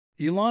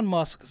Elon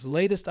Musk's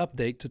latest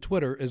update to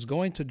Twitter is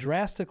going to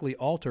drastically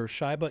alter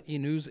Shiba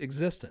Inu's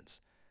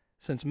existence.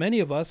 Since many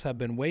of us have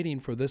been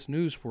waiting for this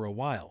news for a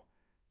while,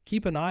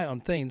 keep an eye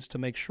on things to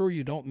make sure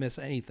you don't miss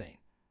anything.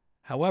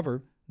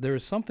 However, there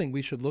is something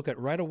we should look at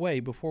right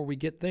away before we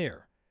get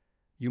there.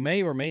 You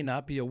may or may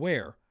not be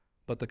aware,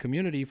 but the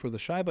community for the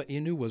Shiba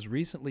Inu was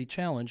recently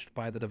challenged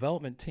by the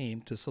development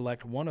team to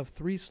select one of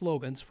 3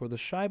 slogans for the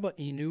Shiba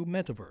Inu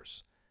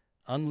metaverse: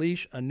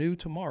 Unleash a New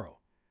Tomorrow.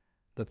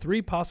 The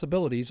 3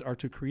 possibilities are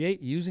to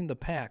create using the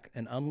pack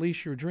and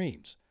unleash your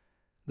dreams.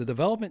 The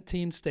development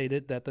team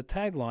stated that the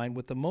tagline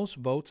with the most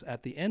votes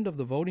at the end of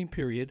the voting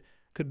period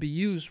could be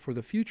used for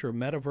the future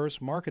metaverse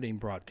marketing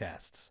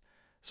broadcasts.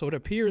 So it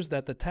appears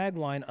that the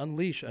tagline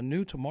Unleash a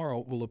New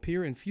Tomorrow will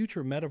appear in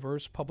future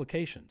metaverse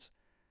publications.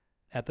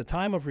 At the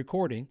time of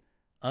recording,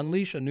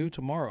 Unleash a New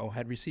Tomorrow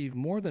had received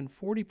more than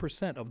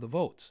 40% of the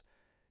votes.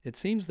 It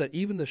seems that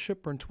even the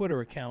Shib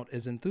Twitter account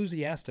is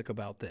enthusiastic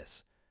about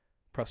this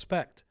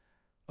prospect.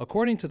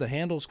 According to the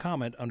handle's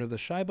comment under the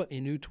Shiba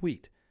Inu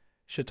tweet,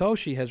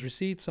 Satoshi has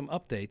received some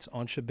updates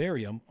on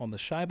Shibarium on the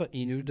Shiba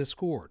Inu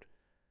Discord.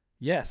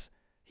 Yes,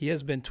 he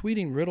has been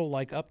tweeting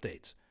riddle-like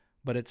updates,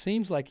 but it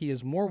seems like he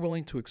is more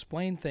willing to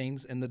explain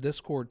things in the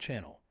Discord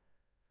channel.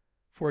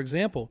 For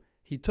example,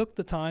 he took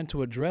the time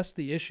to address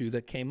the issue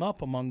that came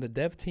up among the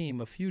dev team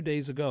a few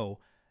days ago,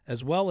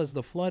 as well as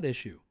the flood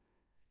issue.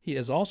 He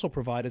has also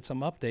provided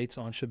some updates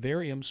on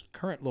Shibarium's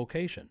current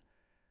location.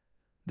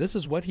 This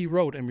is what he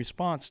wrote in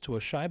response to a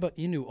Shiba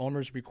Inu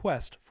owner's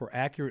request for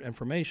accurate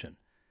information.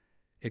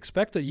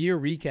 Expect a year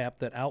recap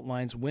that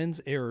outlines wins,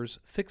 errors,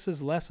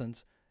 fixes,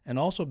 lessons, and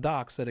also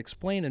docs that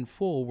explain in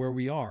full where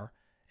we are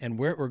and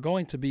where we're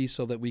going to be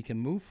so that we can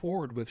move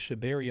forward with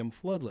Shibarium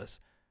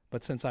floodless.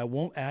 But since I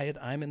won't add it,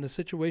 I'm in the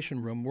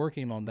situation room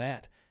working on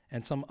that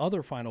and some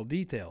other final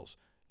details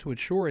to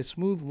ensure a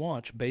smooth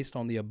launch based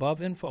on the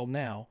above info.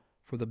 Now,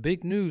 for the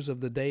big news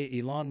of the day,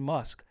 Elon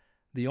Musk,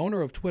 the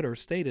owner of Twitter,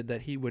 stated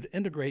that he would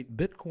integrate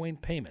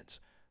Bitcoin payments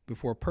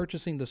before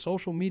purchasing the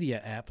social media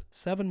app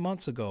 7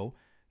 months ago.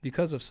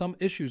 Because of some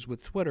issues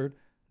with Twitter,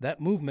 that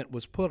movement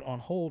was put on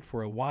hold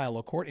for a while.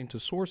 According to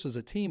sources,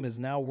 a team is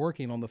now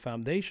working on the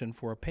foundation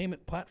for a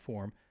payment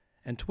platform,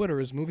 and Twitter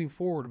is moving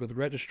forward with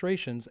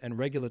registrations and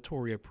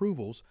regulatory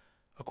approvals.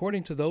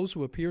 According to those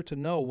who appear to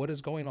know what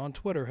is going on,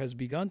 Twitter has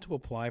begun to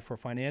apply for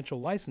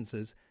financial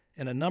licenses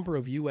in a number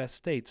of U.S.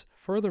 states.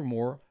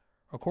 Furthermore,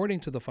 according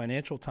to the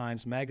Financial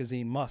Times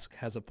magazine, Musk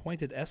has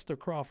appointed Esther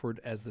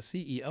Crawford as the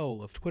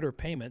CEO of Twitter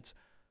Payments.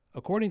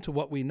 According to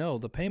what we know,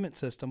 the payment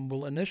system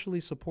will initially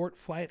support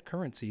fiat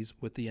currencies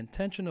with the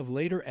intention of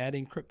later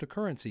adding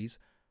cryptocurrencies.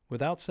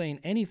 Without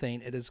saying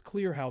anything, it is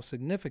clear how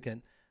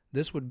significant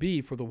this would be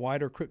for the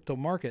wider crypto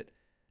market,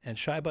 and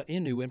Shiba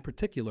Inu in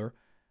particular.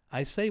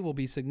 I say will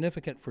be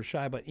significant for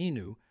Shiba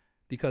Inu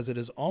because it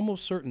is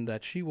almost certain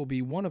that she will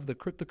be one of the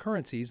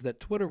cryptocurrencies that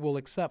Twitter will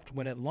accept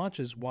when it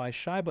launches. Why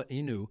Shiba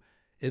Inu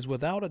is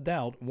without a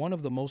doubt one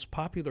of the most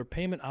popular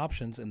payment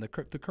options in the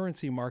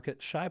cryptocurrency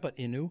market. Shiba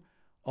Inu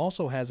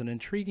also has an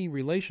intriguing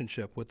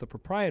relationship with the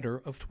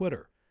proprietor of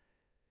Twitter.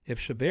 If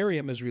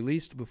Shibarium is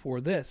released before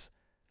this,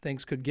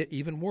 things could get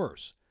even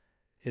worse.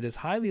 It is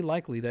highly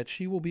likely that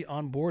she will be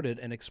onboarded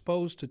and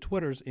exposed to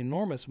Twitter's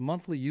enormous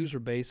monthly user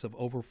base of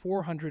over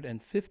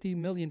 450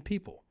 million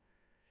people.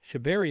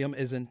 Shibarium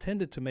is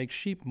intended to make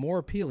Shib more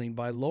appealing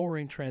by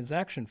lowering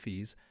transaction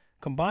fees.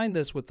 Combine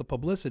this with the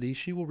publicity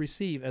she will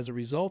receive as a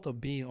result of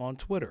being on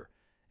Twitter,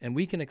 and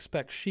we can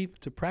expect Shib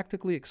to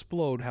practically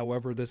explode.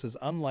 However, this is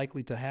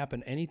unlikely to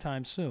happen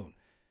anytime soon,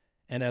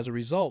 and as a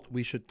result,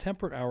 we should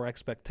temper our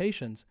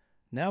expectations.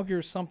 Now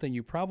here's something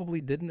you probably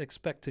didn't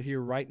expect to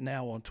hear right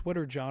now on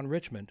Twitter. John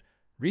Richmond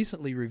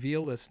recently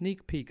revealed a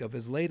sneak peek of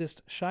his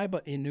latest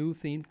Shiba Inu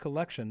themed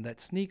collection.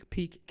 That sneak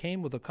peek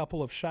came with a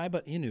couple of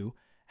Shiba Inu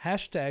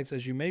hashtags.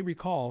 As you may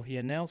recall, he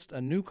announced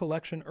a new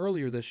collection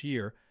earlier this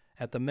year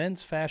at the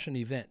men's fashion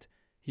event.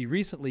 He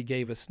recently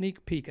gave a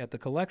sneak peek at the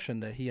collection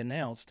that he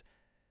announced,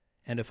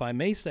 and if I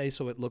may say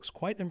so, it looks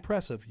quite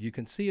impressive. You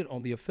can see it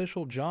on the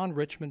official John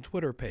Richmond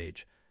Twitter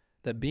page.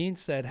 That being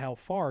said, how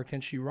far can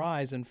she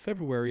rise in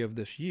February of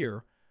this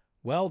year?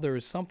 Well, there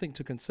is something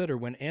to consider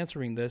when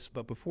answering this,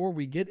 but before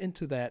we get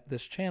into that,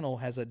 this channel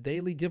has a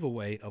daily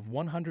giveaway of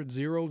 100,000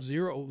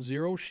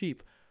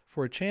 Shib.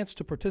 For a chance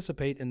to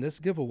participate in this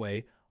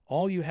giveaway,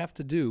 all you have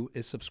to do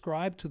is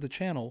subscribe to the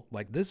channel,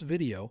 like this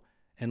video,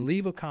 and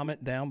leave a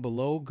comment down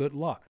below. Good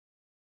luck.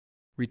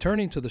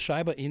 Returning to the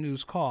Shiba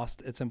Inu's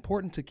cost, it's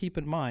important to keep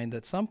in mind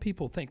that some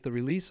people think the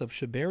release of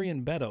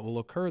Shibarium beta will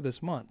occur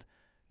this month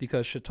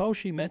because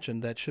Satoshi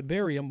mentioned that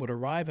Shibarium would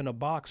arrive in a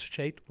box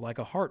shaped like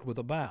a heart with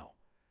a bow.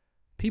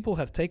 People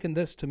have taken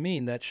this to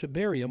mean that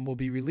Shibarium will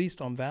be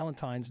released on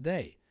Valentine's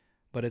Day,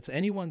 but it's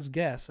anyone's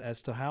guess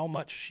as to how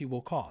much she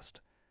will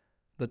cost.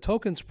 The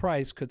token's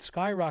price could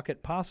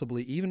skyrocket,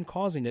 possibly even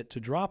causing it to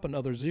drop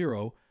another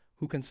zero.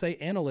 Who can say?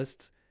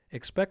 Analysts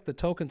expect the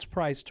token's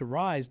price to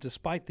rise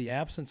despite the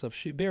absence of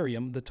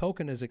Shibarium. The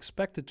token is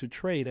expected to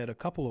trade at a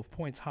couple of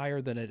points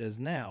higher than it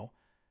is now,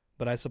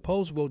 but I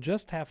suppose we'll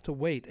just have to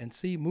wait and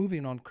see.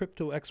 Moving on,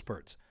 crypto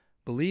experts.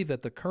 believe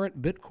that the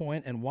current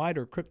Bitcoin and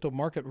wider crypto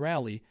market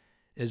rally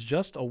is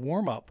just a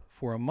warm-up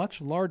for a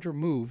much larger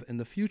move in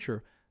the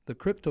future. The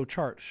crypto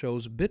chart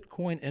shows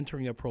Bitcoin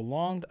entering a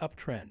prolonged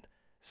uptrend,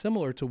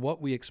 similar to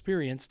what we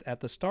experienced at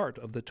the start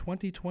of the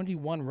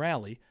 2021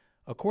 rally,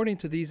 according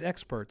to these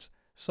experts.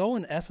 So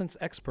in essence,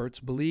 experts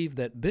believe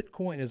that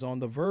Bitcoin is on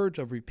the verge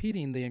of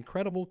repeating the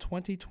incredible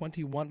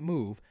 2021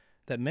 move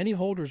that many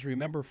holders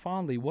remember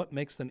fondly. What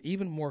makes them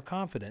even more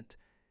confident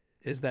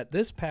is that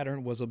this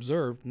pattern was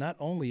observed not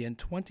only in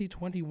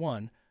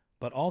 2021,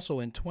 but also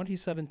in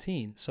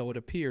 2017, so it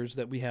appears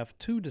that we have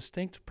two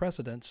distinct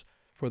precedents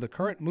for the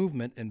current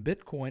movement in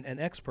Bitcoin, and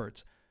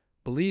experts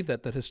believe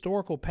that the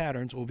historical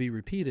patterns will be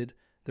repeated.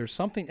 There's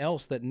something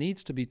else that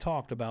needs to be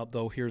talked about,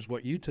 though. Here's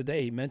what you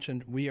today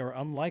mentioned: we are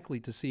unlikely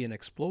to see an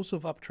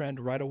explosive uptrend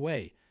right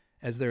away,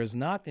 as there is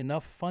not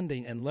enough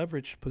funding and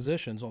leveraged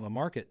positions on the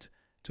market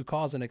to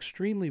cause an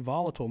extremely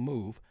volatile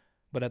move,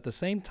 but at the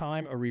same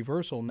time, a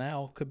reversal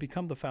now could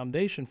become the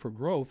foundation for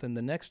growth in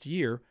the next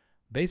year.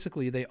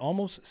 Basically, they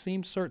almost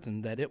seem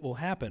certain that it will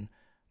happen,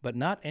 but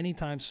not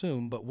anytime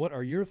soon. But what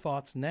are your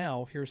thoughts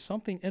now? Here's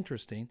something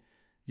interesting.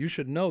 You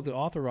should know the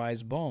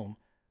authorized BOM,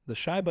 the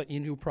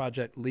Shibainu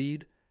project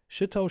lead,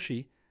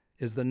 Shitoshi,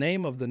 is the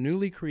name of the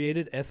newly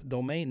created ETH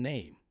domain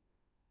name.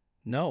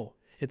 No,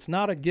 it's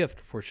not a gift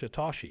for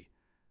Satoshi.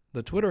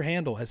 The Twitter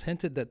handle has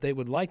hinted that they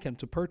would like him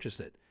to purchase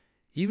it,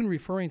 even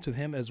referring to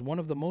him as one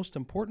of the most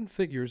important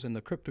figures in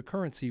the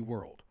cryptocurrency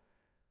world.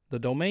 The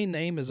domain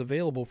name is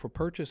available for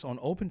purchase on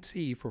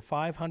OpenSea for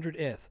 500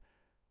 ETH,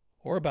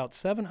 or about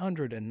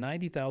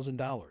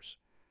 $790,000.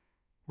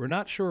 We're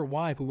not sure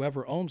why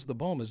whoever owns the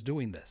BOM is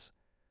doing this.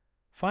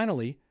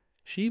 Finally,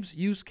 Shib's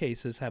use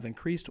cases have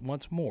increased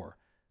once more,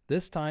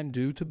 this time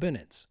due to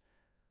Binance.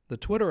 The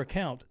Twitter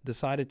account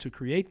decided to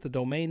create the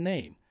domain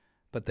name,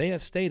 but they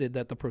have stated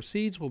that the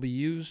proceeds will be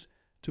used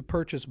to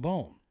purchase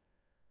BOM.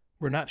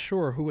 We're not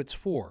sure who it's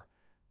for,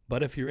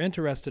 but if you're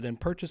interested in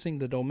purchasing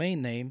the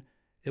domain name,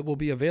 it will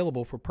be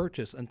available for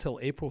purchase until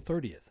April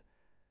 30th.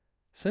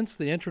 Since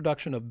the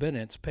introduction of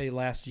Binance Pay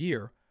last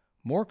year,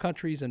 more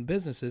countries and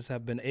businesses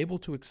have been able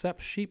to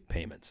accept Shib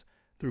payments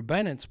through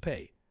Binance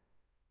Pay.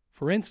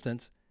 For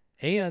instance,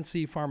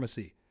 ANC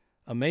Pharmacy,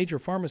 a major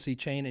pharmacy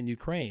chain in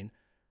Ukraine,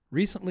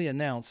 recently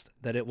announced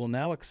that it will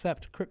now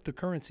accept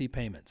cryptocurrency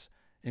payments,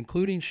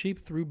 including Shib,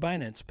 through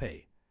Binance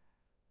Pay.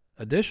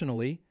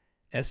 Additionally,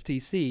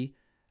 STC,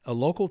 a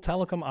local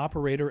telecom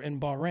operator in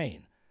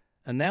Bahrain,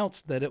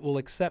 announced that it will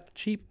accept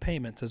Shib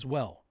payments as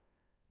well.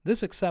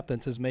 This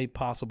acceptance is made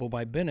possible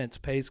by Binance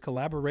Pay's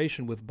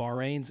collaboration with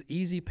Bahrain's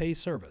Easy Pay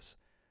service.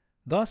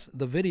 Thus,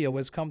 the video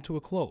has come to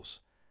a close.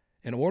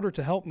 In order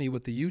to help me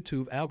with the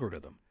YouTube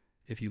algorithm,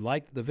 if you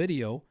liked the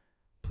video,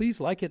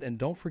 please like it and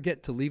don't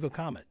forget to leave a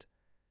comment.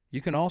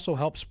 You can also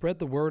help spread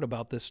the word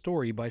about this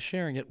story by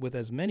sharing it with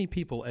as many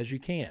people as you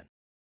can.